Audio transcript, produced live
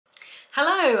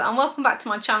Hello and welcome back to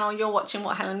my channel. You're watching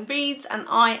What Helen Reads and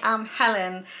I am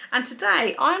Helen, and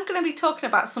today I'm going to be talking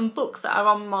about some books that are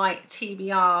on my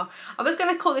TBR. I was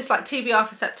going to call this like TBR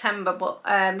for September, but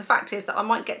the fact is that I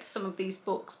might get to some of these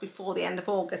books before the end of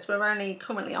August. We're only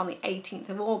currently on the 18th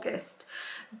of August,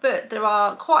 but there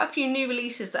are quite a few new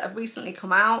releases that have recently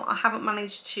come out. I haven't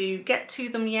managed to get to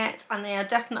them yet and they are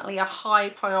definitely a high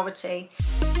priority.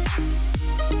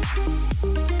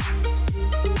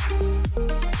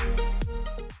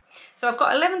 So I've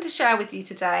got 11 to share with you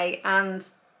today, and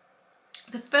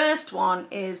the first one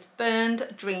is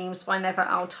Burned Dreams by Neva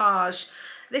Altja.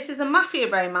 This is a mafia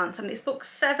romance and it's book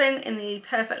 7 in the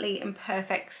Perfectly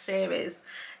Imperfect series.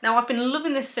 Now I've been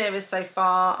loving this series so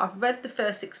far. I've read the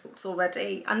first 6 books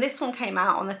already and this one came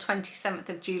out on the 27th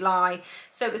of July.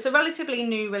 So it's a relatively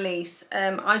new release.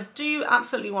 I do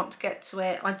absolutely want to get to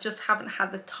it. I just haven't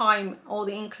had the time or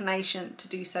the inclination to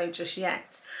do so just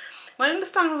yet. My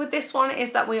understanding with this one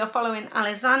is that we are following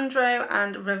Alessandro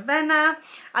and Ravenna,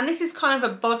 and this is kind of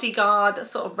a bodyguard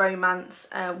sort of romance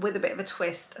with a bit of a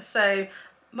twist. So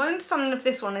my understanding of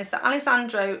this one is that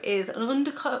Alessandro is an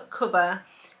undercover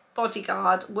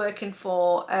bodyguard working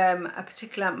for a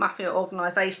particular mafia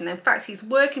organisation. In fact, he's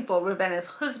working for Ravenna's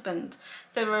husband.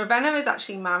 So Ravenna is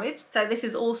actually married. So this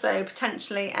is also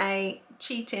potentially a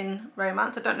cheating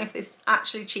romance. I don't know if there's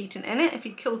actually cheating in it, if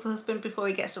he kills the husband before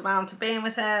he gets around to being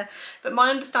with her, but my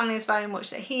understanding is very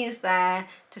much that he is there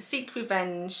to seek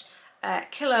revenge,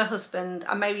 kill her husband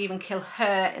and maybe even kill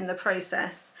her in the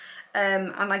process,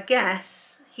 and I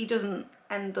guess he doesn't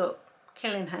end up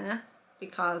killing her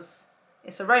because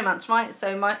it's a romance, right?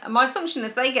 So my assumption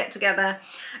is they get together,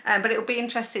 but it will be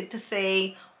interesting to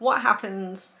see what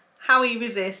happens, how he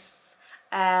resists,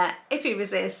 if he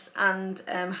resists, and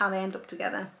how they end up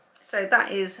together. So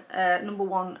that is number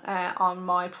 1 on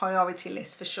my priority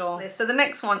list for sure. So the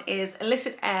next one is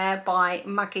Illicit Heir by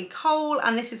Maggie,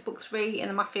 and this is book 3 in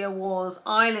the Mafia Wars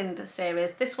Island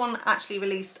series. This one actually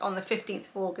released on the 15th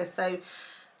of August, so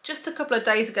just a couple of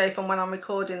days ago from when I'm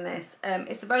recording this.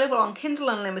 It's available on Kindle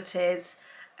Unlimited,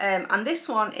 and this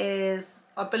one is,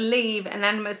 I believe, an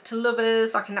enemies to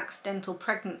lovers, like an accidental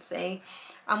pregnancy.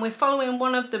 And we're following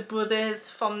one of the brothers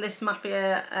from this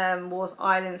Mafia Wars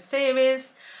Island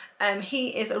series. He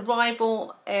is a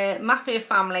rival mafia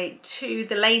family to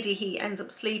the lady he ends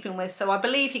up sleeping with. So I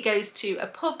believe he goes to a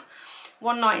pub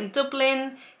one night in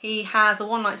Dublin. He has a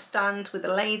one-night stand with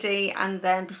a lady, and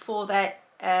then before that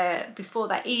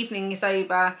evening is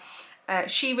over,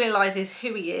 she realises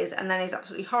who he is, and then is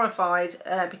absolutely horrified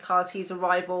because he's a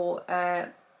rival.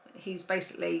 He's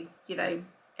basically, you know,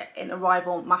 in a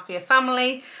rival mafia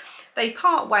family. They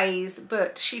part ways,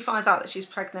 but she finds out that she's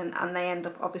pregnant and they end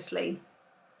up, obviously,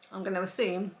 I'm going to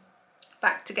assume,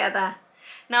 back together.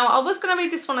 Now I was going to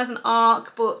read this one as an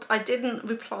ARC, but I didn't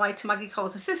reply to Maggie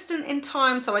Cole's assistant in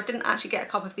time, so I didn't actually get a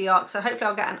copy of the ARC. So hopefully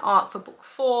I'll get an ARC for book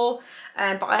 4,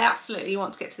 but I absolutely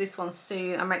want to get to this one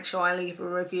soon and make sure I leave a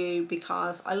review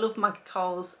because I love Maggie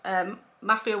Cole's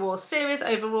Mafia Wars series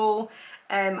overall,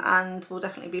 and we'll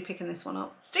definitely be picking this one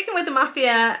up. Sticking with the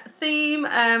mafia theme,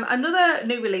 another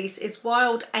new release is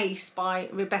Wild Ace by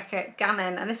Rebecca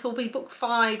Gannon, and this will be book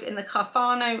 5 in the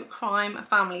Carfano Crime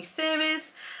Family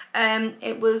series.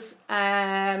 It was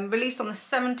released on the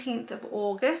 17th of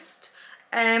August,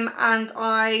 and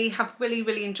I have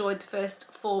really enjoyed the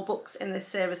first 4 books in this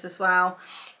series as well.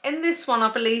 In this one,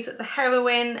 I believe that the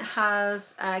heroine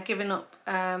has given up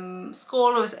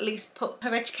school, or has at least put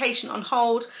her education on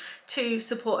hold to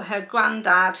support her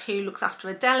granddad, who looks after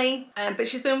a deli. But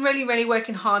she's been really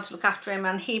working hard to look after him,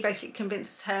 and he basically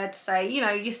convinces her to say, you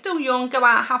know, you're still young, go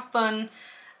out, have fun,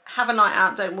 have a night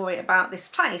out, don't worry about this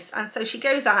place. And so she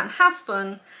goes out and has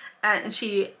fun, and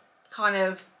she kind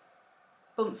of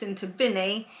bumps into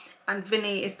Vinny, and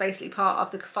Vinny is basically part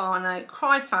of the Carfano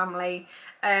crime family.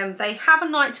 They have a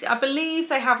night, I believe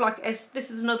they have like,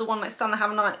 this is another one night stand, they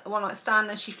have a one night stand,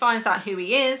 and she finds out who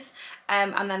he is,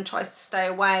 and then tries to stay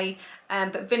away,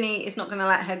 but Vinny is not going to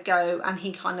let her go, and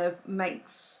he kind of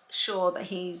makes sure that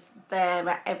he's there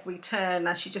at every turn,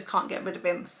 and she just can't get rid of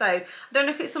him. So I don't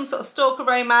know if it's some sort of stalker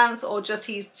romance or just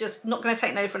he's just not going to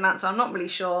take no for an answer. I'm not really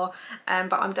sure,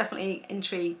 but I'm definitely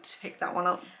intrigued to pick that one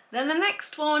up. Then the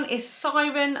next one is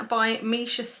Siren by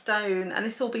Measha, and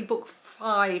this will be book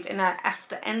 5 in her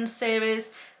After End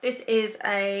series. This is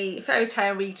a fairy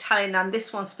tale retelling, and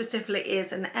this one specifically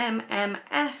is an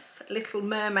MMF Little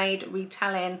Mermaid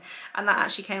retelling, and that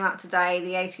actually came out today,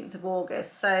 the 18th of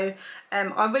August. So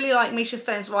I really like Measha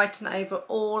Stone's writing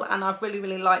overall, and I've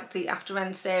really liked the After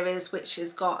End series, which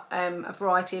has got a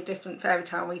variety of different fairy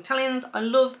tale retellings. I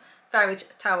love fairy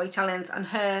tale retellings, and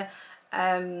her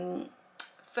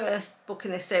first book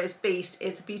in this series, Beast,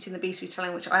 is the Beauty and the Beast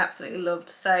retelling, which I absolutely loved.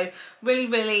 So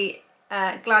really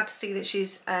glad to see that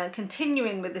she's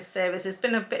continuing with this series. There's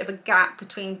been a bit of a gap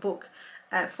between book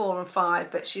 4 and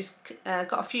 5, but she's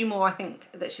got a few more I think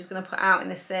that she's going to put out in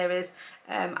this series,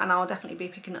 and I'll definitely be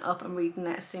picking it up and reading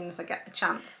it as soon as I get the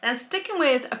chance. And sticking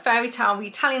with a fairy tale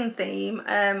retelling theme,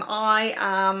 I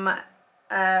am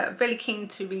really keen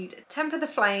to read Temper the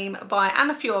Flame by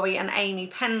Anna Fiori and Amy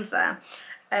Pennza.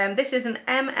 This is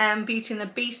an Beauty and the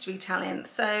Beast retelling,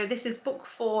 so this is book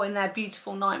 4 in their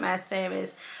Beautiful Nightmare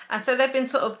series, and so they've been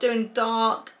sort of doing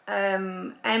dark fairy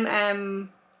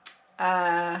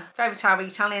tale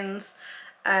retellings.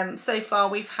 So far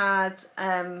we've had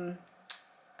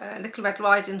Little Red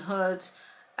Riding Hood,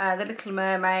 The Little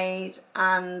Mermaid,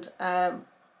 and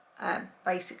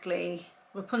basically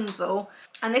Rapunzel,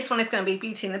 and this one is going to be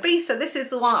Beauty and the Beast. So this is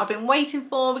the one I've been waiting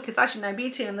for, because as you know,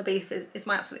 Beauty and the Beast is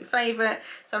my absolute favourite,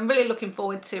 so I'm really looking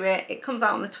forward to it. It comes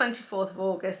out on the 24th of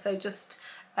August, so just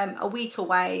a week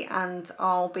away, and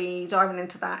I'll be diving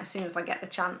into that as soon as I get the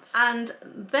chance. And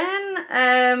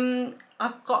then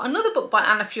I've got another book by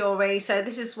Anna Fiori. So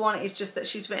this is one, it's just that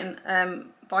she's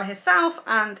written by herself,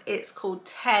 and it's called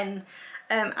 10,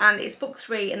 and it's book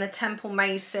 3 in the Temple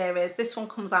Maze series. This one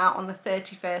comes out on the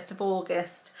 31st of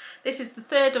August. This is the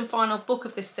 3rd and final book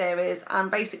of this series, and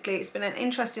basically it's been an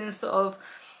interesting sort of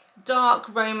dark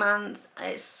romance.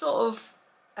 It's sort of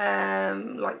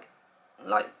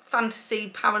like fantasy,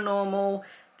 paranormal.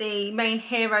 The main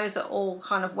heroes are all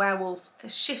kind of werewolf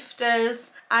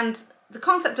shifters, and the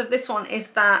concept of this one is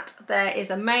that there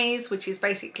is a maze, which is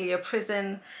basically a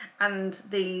prison, and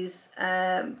these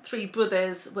 3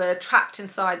 brothers were trapped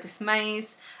inside this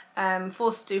maze,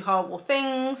 forced to do horrible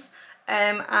things,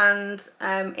 and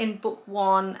in book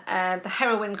 1 the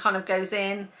heroine kind of goes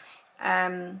in,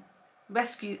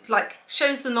 rescue, like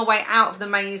shows them the way out of the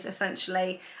maze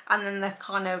essentially, and then they're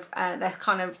kind of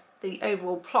the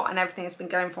overall plot and everything has been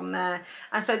going from there.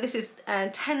 And so this is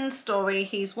 10's story.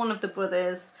 He's one of the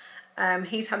brothers.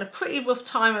 He's had a pretty rough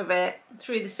time of it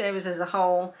through the series as a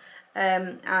whole,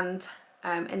 and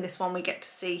in this one we get to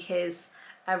see his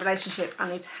relationship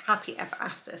and his happy ever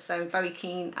after. So very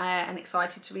keen and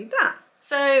excited to read that.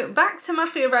 So back to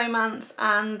Mafia romance,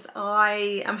 and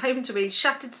I am hoping to read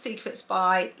Shattered Secrets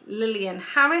by Lilian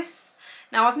Harris.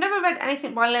 Now, I've never read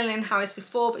anything by Lilian Harris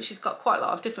before, but she's got quite a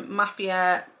lot of different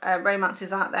Mafia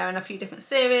romances out there in a few different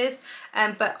series,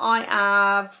 but I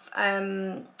have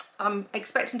I'm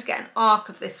expecting to get an arc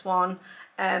of this one.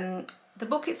 The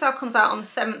book itself comes out on the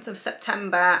 7th of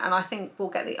September, and I think we'll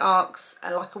get the arcs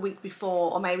like a week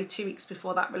before, or maybe 2 weeks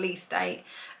before that release date,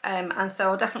 and so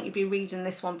I'll definitely be reading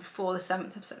this one before the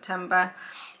 7th of September.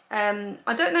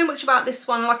 I don't know much about this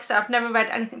one. Like I said, I've never read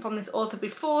anything from this author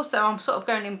before, so I'm sort of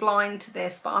going in blind to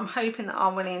this, but I'm hoping that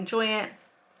I'll really enjoy it.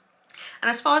 And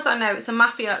as far as I know, it's a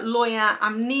mafia lawyer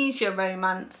amnesia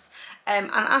romance.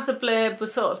 And as the blurb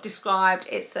was sort of described,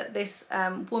 it's that this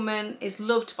woman is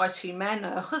loved by 2 men,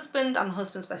 her husband and the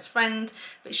husband's best friend,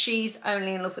 but she's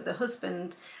only in love with the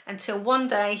husband until one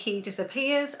day he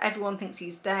disappears. Everyone thinks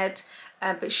he's dead,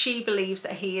 but she believes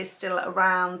that he is still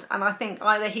around. And I think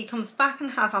either he comes back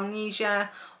and has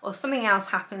amnesia, or something else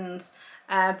happens.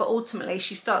 But ultimately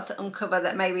she starts to uncover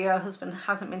that maybe her husband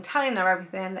hasn't been telling her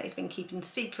everything, that he's been keeping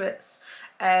secrets,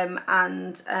 and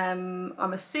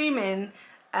I'm assuming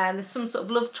there's some sort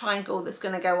of love triangle that's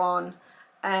going to go on,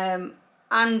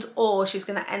 and or she's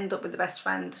going to end up with the best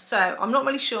friend. So I'm not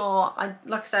really sure.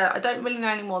 Like I said, I don't really know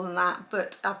any more than that,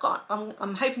 but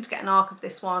I'm hoping to get an arc of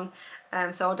this one,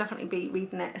 so I'll definitely be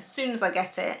reading it as soon as I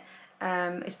get it.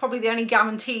 It's probably the only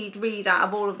guaranteed read out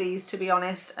of all of these, to be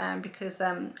honest, because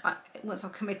once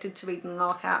I'm committed to reading an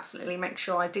arc, I absolutely make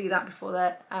sure I do that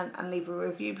before and leave a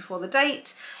review before the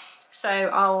date. So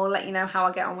I'll let you know how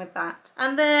I get on with that.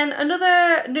 And then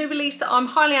another new release that I'm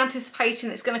highly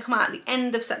anticipating, it's going to come out at the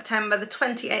end of September, the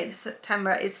 28th of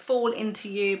September, is Fall Into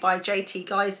You by JT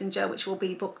Geissinger, which will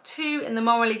be book 2 in the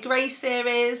Morally Grey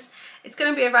series. It's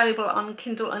going to be available on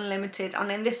Kindle Unlimited,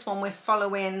 and in this one we're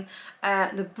following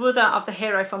the brother of the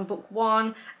hero from book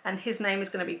 1, and his name is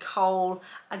going to be Cole.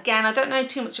 Again, I don't know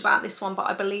too much about this one, but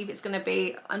I believe it's going to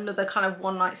be another kind of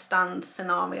one-night stand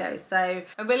scenario. So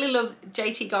I really love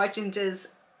JT Geissinger's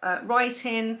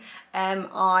writing.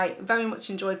 I very much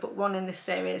enjoyed book 1 in this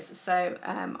series, so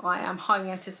I am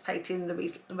highly anticipating the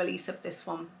release of this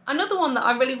one. Another one that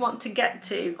I really want to get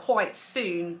to quite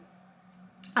soon,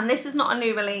 and this is not a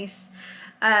new release,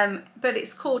 but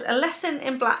it's called A Lesson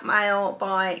in Blackmail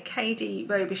by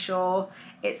Robichaux.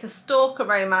 It's a stalker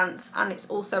romance, and it's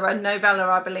also a novella,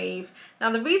 I believe.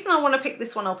 Now, the reason I want to pick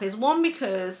this one up is one,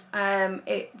 because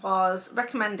it was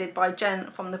recommended by Jen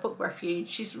from the Book Refuge.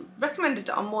 She's recommended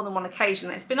it on more than one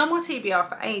occasion. It's been on my TBR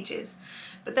for ages,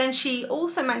 but then she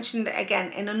also mentioned it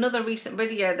again in another recent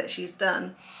video that she's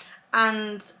done,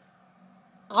 and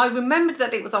I remembered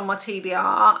that it was on my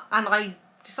TBR, and I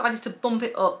decided to bump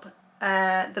it up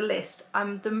the list.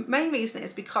 The main reason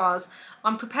is because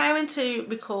I'm preparing to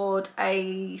record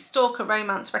a stalker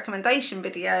romance recommendation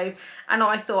video, and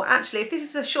I thought, actually, if this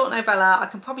is a short novella, I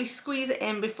can probably squeeze it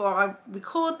in before I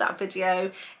record that video,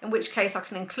 in which case I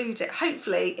can include it.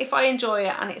 Hopefully, if I enjoy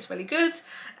it and it's really good,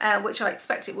 which I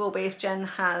expect it will be if Jen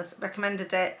has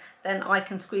recommended it, then I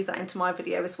can squeeze that into my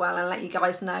video as well and let you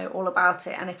guys know all about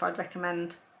it and if I'd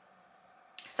recommend.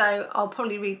 So I'll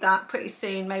probably read that pretty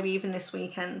soon, maybe even this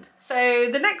weekend. So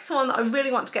the next one that I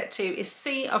really want to get to is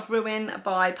Sea of Ruin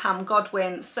by Pam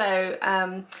Godwin. So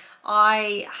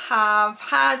I have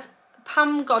had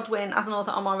Pam Godwin as an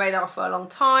author on my radar for a long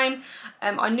time.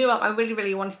 I knew I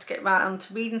really wanted to get around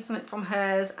to reading something from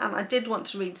hers, and I did want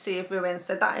to read Sea of Ruin,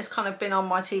 so that has kind of been on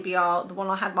my TBR, the one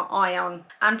I had my eye on.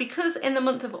 And because in the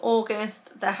month of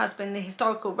August there has been the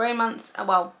historical romance,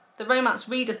 the romance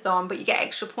readathon, but you get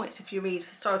extra points if you read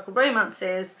historical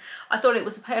romances, I thought it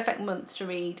was the perfect month to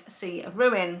read Sea of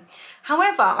Ruin.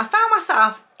 However, I found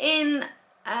myself in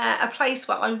a place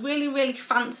where I really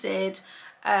fancied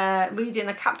reading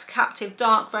a captive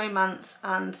dark romance,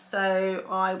 and so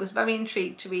I was very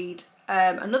intrigued to read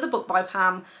another book by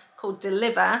Pam called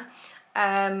Deliver,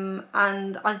 and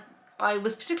I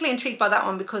was particularly intrigued by that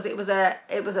one because it was a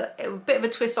bit of a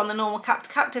twist on the normal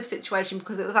captive situation,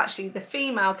 because it was actually the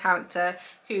female character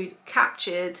who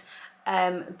captured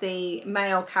the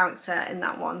male character in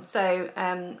that one. So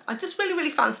I just really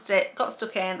fancied it, got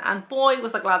stuck in, and boy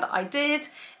was I glad that I did.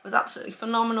 It was absolutely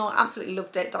phenomenal, absolutely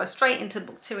loved it, dived straight into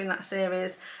book 2 in that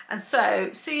series. And so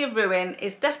Sea of Ruin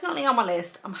is definitely on my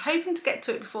list. I'm hoping to get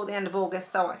to it before the end of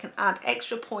August so I can add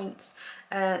extra points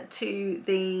to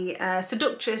the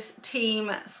Seductress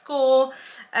team score.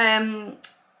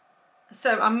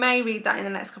 So I may read that in the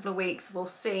next couple of weeks. We'll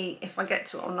see if I get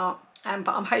to it or not. But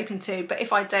I'm hoping to, but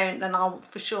if I don't, then I'll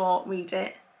for sure read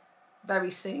it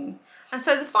very soon. And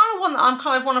so the final one that I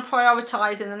kind of want to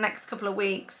prioritise in the next couple of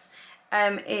weeks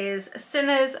is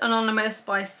Sinners Anonymous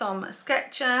by Somme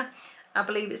Skecher. I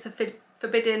believe it's a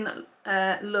forbidden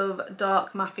love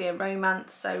dark mafia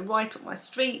romance, so right up my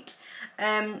street.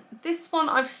 This one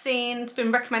I've seen, it's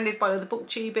been recommended by other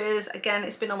booktubers. Again,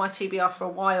 it's been on my TBR for a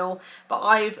while, but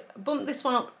I've bumped this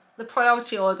one up the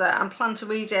priority order and plan to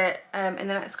read it in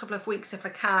the next couple of weeks if I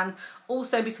can,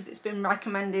 also because it's been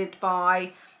recommended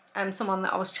by someone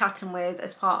that I was chatting with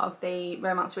as part of the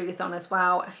romance readathon as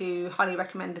well, who highly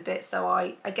recommended it.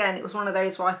 So again, it was one of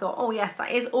those where I thought, oh yes, that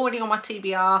is already on my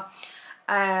TBR,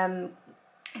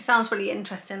 it sounds really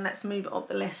interesting, let's move it up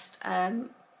the list and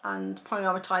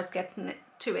prioritise getting it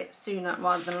to it sooner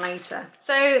rather than later.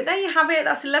 So there you have it.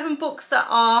 That's 11 books that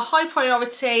are high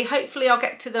priority. Hopefully I'll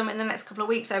get to them in the next couple of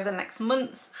weeks, over the next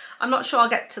month. I'm not sure I'll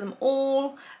get to them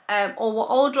all or what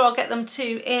order I'll get them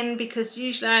to in, because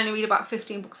usually I only read about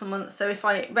 15 books a month. So if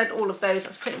I read all of those,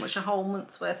 that's pretty much a whole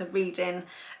month's worth of reading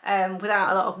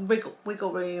without a lot of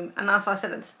wiggle room. And as I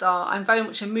said at the start, I'm very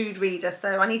much a mood reader,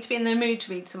 so I need to be in the mood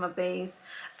to read some of these.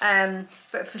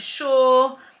 But for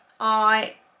sure,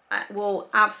 I will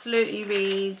absolutely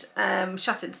read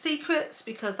Shattered Secrets,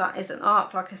 because that is an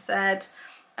arc, like I said.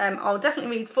 I'll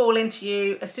definitely read Fall Into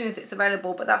You as soon as it's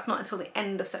available, but that's not until the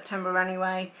end of September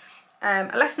anyway.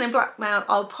 A Lesson in Blackmail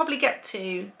I'll probably get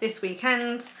to this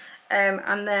weekend,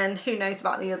 and then who knows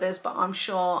about the others, but I'm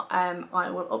sure I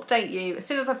will update you as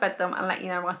soon as I've read them and let you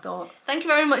know my thoughts. Thank you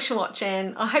very much for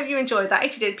watching. I hope you enjoyed that.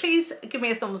 If you did, please give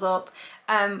me a thumbs up.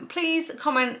 Please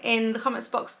comment in the comments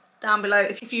box down below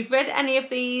if you've read any of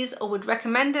these or would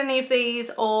recommend any of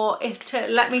these, or to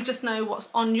let me just know what's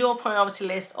on your priority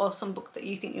list or some books that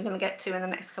you think you're going to get to in the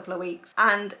next couple of weeks.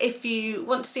 And if you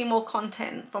want to see more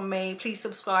content from me, please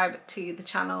subscribe to the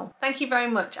channel. Thank you very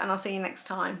much, and I'll see you next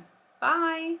time.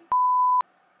 Bye.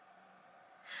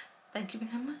 Thank you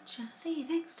very much, and I'll see you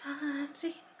next time. See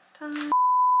you next time.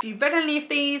 If you've read any of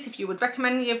these, if you would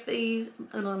recommend any of these,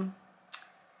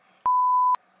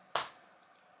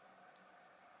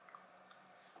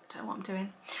 don't know what I'm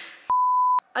doing.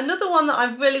 Another one that I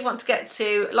really want to get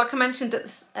to, like I mentioned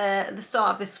at the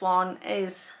start of this one,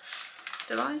 is,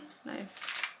 did I? No,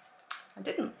 I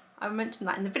didn't. I mentioned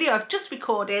that in the video I've just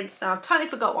recorded, so I've totally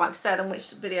forgot what I've said and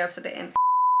which video I've said it in.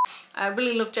 I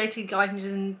really love JT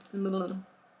Geissinger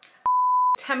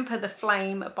Temper the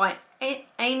Flame by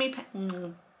Amy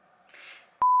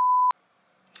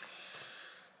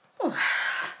Oh,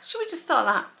 should we just start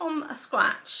that from a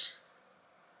scratch?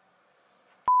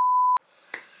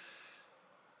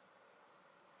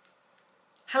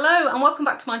 Hello and welcome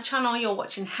back to my channel. You're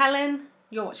watching Helen.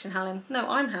 You're watching Helen. No,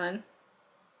 I'm Helen.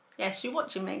 Yes, you're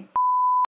watching me.